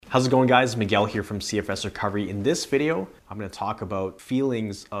How's it going, guys? Miguel here from CFS Recovery. In this video, I'm going to talk about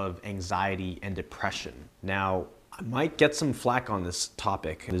feelings of anxiety and depression. Now, I might get some flack on this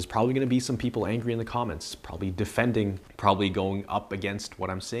topic. There's probably going to be some people angry in the comments, probably defending, probably going up against what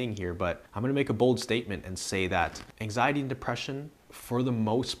I'm saying here, but I'm going to make a bold statement and say that anxiety and depression, for the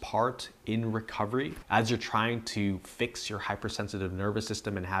most part in recovery, as you're trying to fix your hypersensitive nervous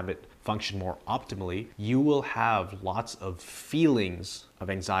system and have it function more optimally, you will have lots of feelings of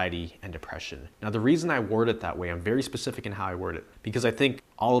anxiety and depression. Now, the reason I word it that way, I'm very specific in how I word it, because I think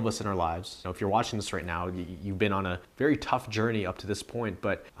all of us in our lives, if you're watching this right now, you've been on a very tough journey up to this point,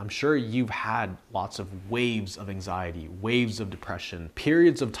 but I'm sure you've had lots of waves of anxiety, waves of depression,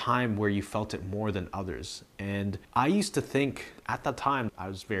 periods of time where you felt it more than others. And I used to think at that time, I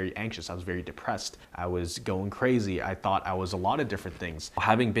was very anxious, I was very depressed, I was going crazy, I thought I was a lot of different things.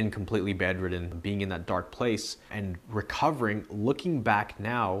 Having been completely bedridden, being in that dark place and recovering, looking back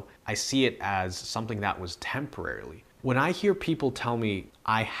now, I see it as something that was temporarily. When I hear people tell me,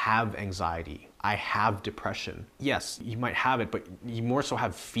 I have anxiety, I have depression, yes, you might have it, but you more so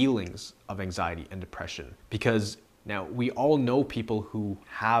have feelings of anxiety and depression. Because now we all know people who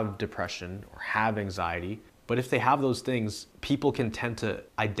have depression or have anxiety, but if they have those things, people can tend to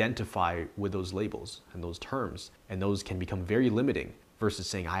identify with those labels and those terms, and those can become very limiting versus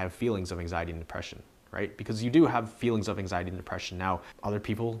saying, I have feelings of anxiety and depression. Right? Because you do have feelings of anxiety and depression. Now, other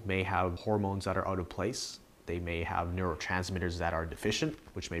people may have hormones that are out of place. They may have neurotransmitters that are deficient,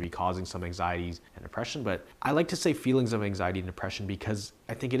 which may be causing some anxieties and depression. But I like to say feelings of anxiety and depression because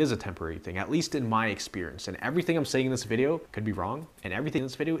I think it is a temporary thing, at least in my experience. And everything I'm saying in this video could be wrong. And everything in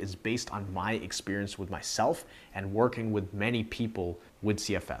this video is based on my experience with myself and working with many people with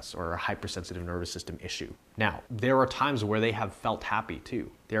CFS or a hypersensitive nervous system issue. Now, there are times where they have felt happy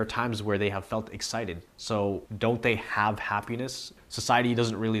too. There are times where they have felt excited. So don't they have happiness? Society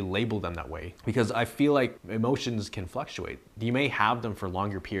doesn't really label them that way because I feel like emotions can fluctuate. You may have them for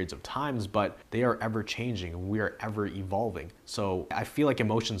longer periods of times, but they are ever changing. We are ever evolving. So I feel like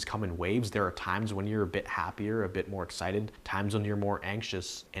emotions come in waves. There are times when you're a bit happier, a bit more excited, times when you're more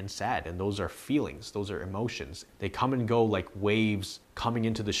anxious and sad. And those are feelings, those are emotions. They come and go like waves coming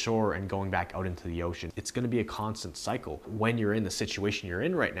into the shore and going back out into the ocean. It's going to be a constant cycle. When you're in the situation you're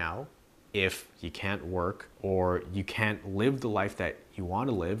in right now, if you can't work or you can't live the life that you want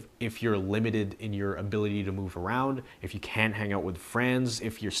to live, if you're limited in your ability to move around, if you can't hang out with friends,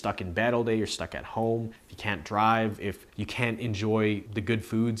 if you're stuck in bed all day, you're stuck at home, if you can't drive, if you can't enjoy the good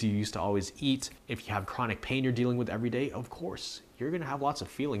foods you used to always eat, if you have chronic pain you're dealing with every day, of course, you're going to have lots of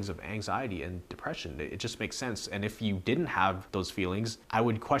feelings of anxiety and depression. It just makes sense. And if you didn't have those feelings, I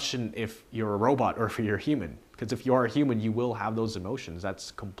would question if you're a robot or if you're human. Because if you are a human, you will have those emotions.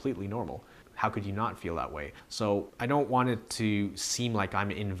 That's completely normal. How could you not feel that way? So I don't want it to seem like I'm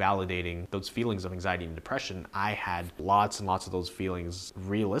invalidating those feelings of anxiety and depression. I had lots and lots of those feelings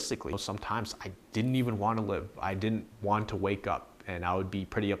realistically. Sometimes I didn't even want to live. I didn't want to wake up. And I would be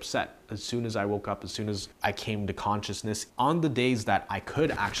pretty upset as soon as I woke up, as soon as I came to consciousness. On the days that I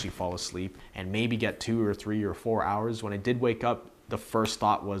could actually fall asleep and maybe get 2 or 3 or 4 hours, when I did wake up, the first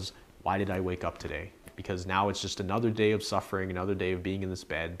thought was, why did I wake up today? Because now it's just another day of suffering, another day of being in this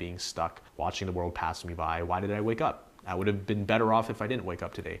bed, being stuck, watching the world pass me by. Why did I wake up? I would have been better off if I didn't wake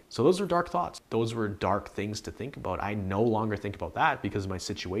up today. So those are dark thoughts. Those were dark things to think about. I no longer think about that because my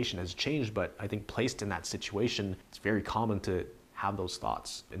situation has changed, but I think placed in that situation, it's very common to have those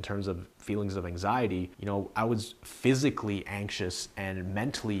thoughts. In terms of feelings of anxiety, I was physically anxious and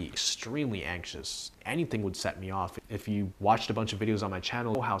mentally extremely anxious. Anything would set me off. If you watched a bunch of videos on my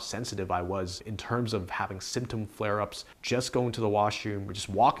channel, know how sensitive I was in terms of having symptom flare-ups, just going to the washroom, or just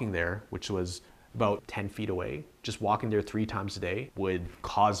walking there, which was about 10 feet away, just walking there 3 times a day would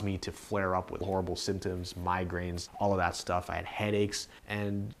cause me to flare up with horrible symptoms, migraines, all of that stuff. I had headaches,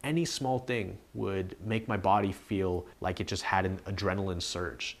 and any small thing would make my body feel like it just had an adrenaline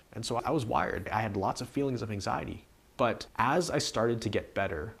surge. And so I was wired. I had lots of feelings of anxiety. But as I started to get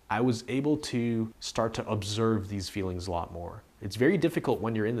better, I was able to start to observe these feelings a lot more. It's very difficult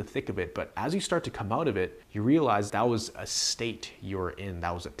when you're in the thick of it, but as you start to come out of it, you realize that was a state you were in.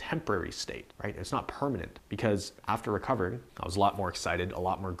 That was a temporary state, right? It's not permanent, because after recovering, I was a lot more excited, a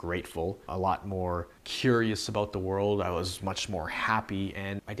lot more grateful, a lot more curious about the world. I was much more happy,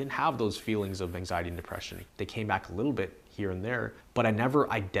 and I didn't have those feelings of anxiety and depression. They came back a little bit here and there, but I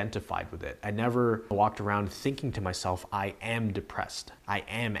never identified with it. I never walked around thinking to myself, I am depressed, I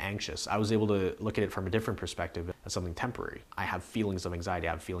am anxious. I was able to look at it from a different perspective as something temporary. I have feelings of anxiety,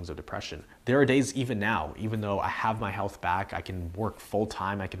 I have feelings of depression. There are days even now, even though I have my health back, I can work full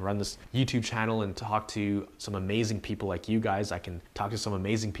time, I can run this YouTube channel and talk to some amazing people like you guys, I can talk to some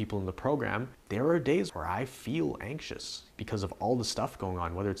amazing people in the program. There are days where I feel anxious because of all the stuff going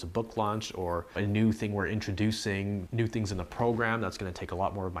on, whether it's a book launch or a new thing we're introducing, new things in the program that's going to take a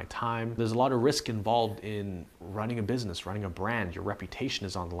lot more of my time. There's a lot of risk involved in running a business, running a brand. Your reputation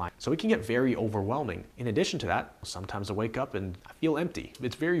is on the line. So it can get very overwhelming. In addition to that, sometimes I wake up and I feel empty.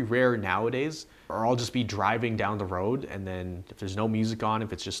 It's very rare nowadays, or I'll just be driving down the road and then if there's no music on,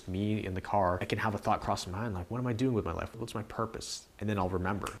 if it's just me in the car, I can have a thought cross my mind like, what am I doing with my life? What's my purpose? And then I'll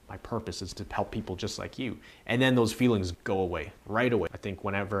remember my purpose is to help people just like you. And then those feelings go away right away. I think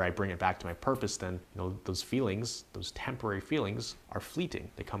whenever I bring it back to my purpose, then those feelings, those temporary feelings are fleeting.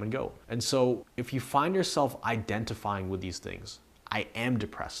 They come and go. And so if you find yourself identifying with these things, I am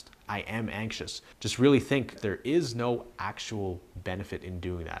depressed, I am anxious, just really think there is no actual benefit in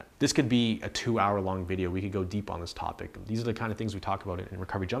doing that. This could be a 2-hour long video. We could go deep on this topic. These are the kind of things we talk about in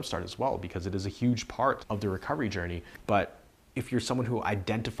Recovery Jumpstart as well, because it is a huge part of the recovery journey. But if you're someone who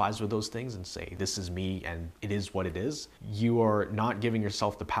identifies with those things and say, this is me and it is what it is, you are not giving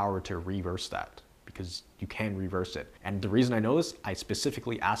yourself the power to reverse that, because you can reverse it. And the reason I know this, I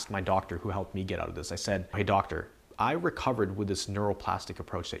specifically asked my doctor who helped me get out of this. I said, hey doctor, I recovered with this neuroplastic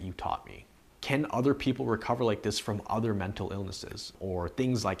approach that you taught me. Can other people recover like this from other mental illnesses or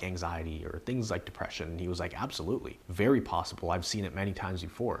things like anxiety or things like depression? And he was like, absolutely, very possible. I've seen it many times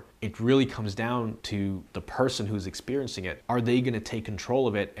before. It really comes down to the person who's experiencing it. Are they going to take control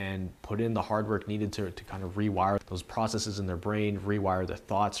of it and put in the hard work needed to kind of rewire those processes in their brain, rewire their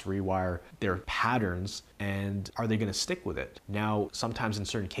thoughts, rewire their patterns, and are they going to stick with it? Now, sometimes in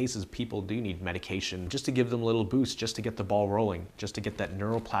certain cases, people do need medication just to give them a little boost, just to get the ball rolling, just to get that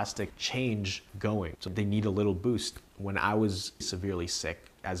neuroplastic change going. So they need a little boost. When I was severely sick,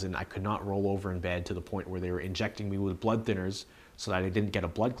 as in I could not roll over in bed to the point where they were injecting me with blood thinners so that I didn't get a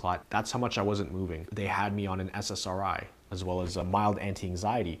blood clot, that's how much I wasn't moving. They had me on an SSRI as well as a mild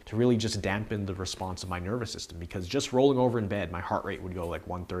anti-anxiety to really just dampen the response of my nervous system, because just rolling over in bed, my heart rate would go like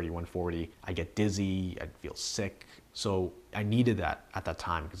 130, 140. I get dizzy, I'd feel sick. So I needed that at that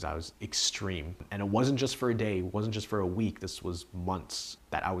time because I was extreme. And it wasn't just for a day, it wasn't just for a week, this was months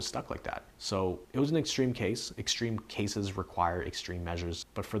that I was stuck like that. So it was an extreme case. Extreme cases require extreme measures.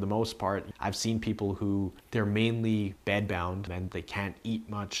 But for the most part, I've seen people who they're mainly bedbound and they can't eat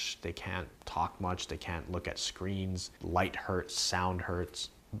much, they can't talk much, they can't look at screens, light hurts, sound hurts.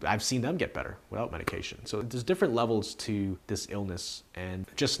 I've seen them get better without medication. So there's different levels to this illness, and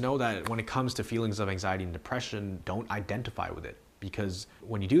just know that when it comes to feelings of anxiety and depression, don't identify with it, because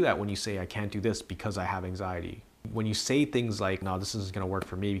when you do that, when you say I can't do this because I have anxiety, when you say things like, no, this isn't going to work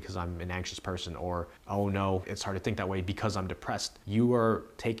for me because I'm an anxious person, or, oh no, it's hard to think that way because I'm depressed, you are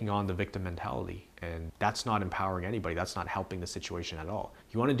taking on the victim mentality. And that's not empowering anybody. That's not helping the situation at all.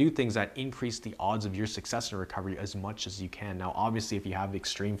 You want to do things that increase the odds of your success in recovery as much as you can. Now, obviously, if you have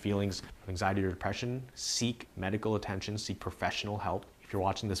extreme feelings of anxiety or depression, seek medical attention, seek professional help. If you're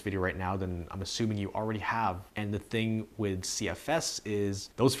watching this video right now, then I'm assuming you already have. And the thing with CFS is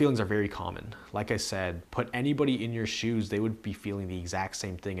those feelings are very common. Like I said, put anybody in your shoes, they would be feeling the exact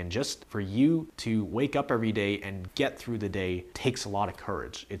same thing. And just for you to wake up every day and get through the day takes a lot of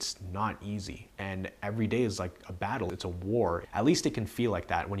courage. It's not easy. And every day is like a battle. It's a war. At least it can feel like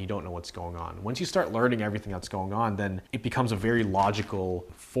that when you don't know what's going on. Once you start learning everything that's going on, then it becomes a very logical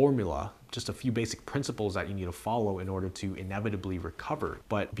formula, just a few basic principles that you need to follow in order to inevitably recover.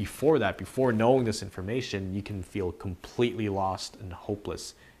 But before that, before knowing this information, you can feel completely lost and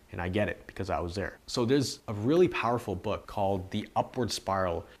hopeless. And I get it because I was there. So there's a really powerful book called The Upward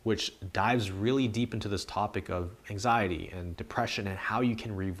Spiral, which dives really deep into this topic of anxiety and depression and how you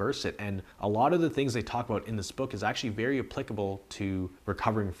can reverse it. And a lot of the things they talk about in this book is actually very applicable to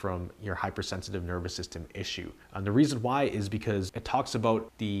recovering from your hypersensitive nervous system issue. And the reason why is because it talks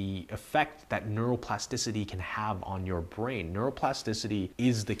about the effect that neuroplasticity can have on your brain. Neuroplasticity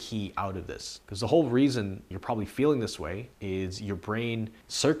is the key out of this, because the whole reason you're probably feeling this way is your brain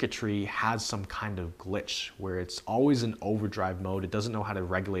circuitry has some kind of glitch where it's always in overdrive mode. It doesn't know how to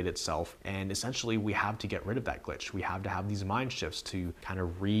regulate itself. And essentially we have to get rid of that glitch. We have to have these mind shifts to kind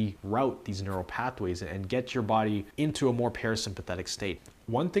of reroute these neural pathways and get your body into a more parasympathetic state.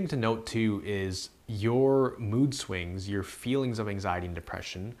 One thing to note too is your mood swings, your feelings of anxiety and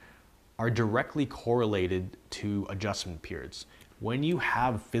depression are directly correlated to adjustment periods. When you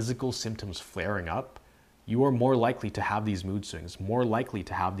have physical symptoms flaring up, you are more likely to have these mood swings, more likely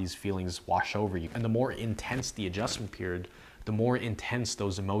to have these feelings wash over you. And the more intense the adjustment period, the more intense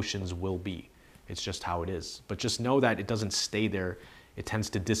those emotions will be. It's just how it is. But just know that it doesn't stay there. It tends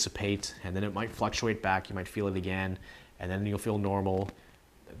to dissipate, and then it might fluctuate back. You might feel it again, and then you'll feel normal.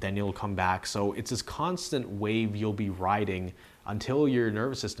 Then you'll come back. So it's this constant wave you'll be riding until your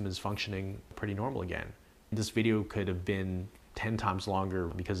nervous system is functioning pretty normal again. This video could have been 10 times longer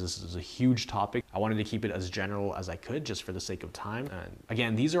because this is a huge topic. I wanted to keep it as general as I could just for the sake of time. And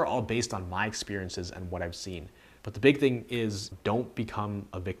again, these are all based on my experiences and what I've seen. But the big thing is don't become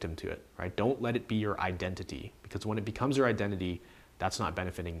a victim to it, right? Don't let it be your identity, because when it becomes your identity, that's not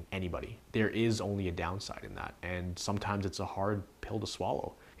benefiting anybody. There is only a downside in that. And sometimes it's a hard pill to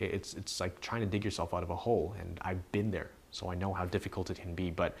swallow. It's like trying to dig yourself out of a hole, and I've been there, so I know how difficult it can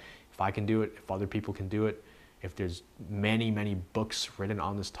be. But if I can do it, if other people can do it, if there's many, many books written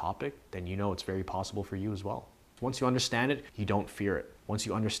on this topic, then you know it's very possible for you as well. Once you understand it, you don't fear it. Once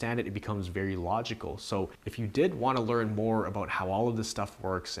you understand it, it becomes very logical. So if you did want to learn more about how all of this stuff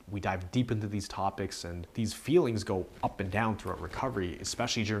works, we dive deep into these topics, and these feelings go up and down throughout recovery,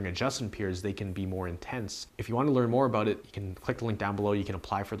 especially during adjustment periods, they can be more intense. If you want to learn more about it, you can click the link down below. You can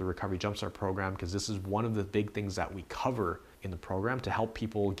apply for the Recovery Jumpstart program, because this is one of the big things that we cover in the program to help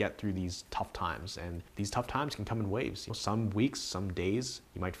people get through these tough times. And these tough times can come in waves. Some weeks, some days,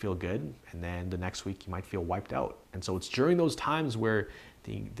 you might feel good, and then the next week you might feel wiped out. And so it's during those times where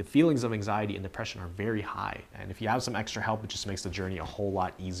the feelings of anxiety and depression are very high. And if you have some extra help, it just makes the journey a whole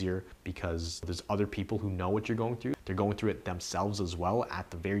lot easier, because there's other people who know what you're going through. They're going through it themselves as well at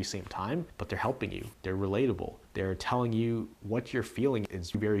the very same time, but they're helping you. They're relatable. They're telling you what you're feeling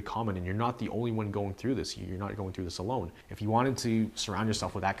is very common, and you're not the only one going through this. You're not going through this alone. If you wanted to surround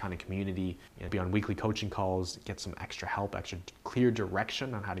yourself with that kind of community, be on weekly coaching calls, get some extra help, extra clear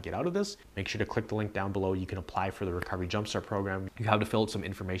direction on how to get out of this, make sure to click the link down below. You can apply for the Recovery Jumpstart program. You have to fill out some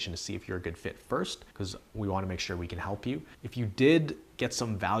information to see if you're a good fit first, because we want to make sure we can help you. If you did get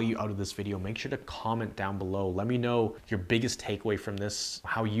some value out of this video, make sure to comment down below. Let me know your biggest takeaway from this,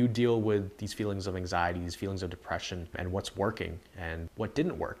 how you deal with these feelings of anxiety, these feelings of depression, and what's working and what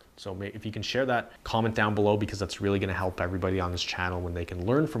didn't work. So if you can share that, comment down below, because that's really going to help everybody on this channel when they can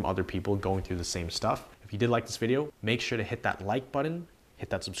learn from other people going through the same stuff. If you did like this video, make sure to hit that like button,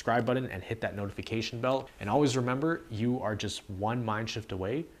 hit that subscribe button, and hit that notification bell. And always remember, you are just one mind shift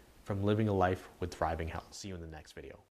away from living a life with thriving health. See you in the next video.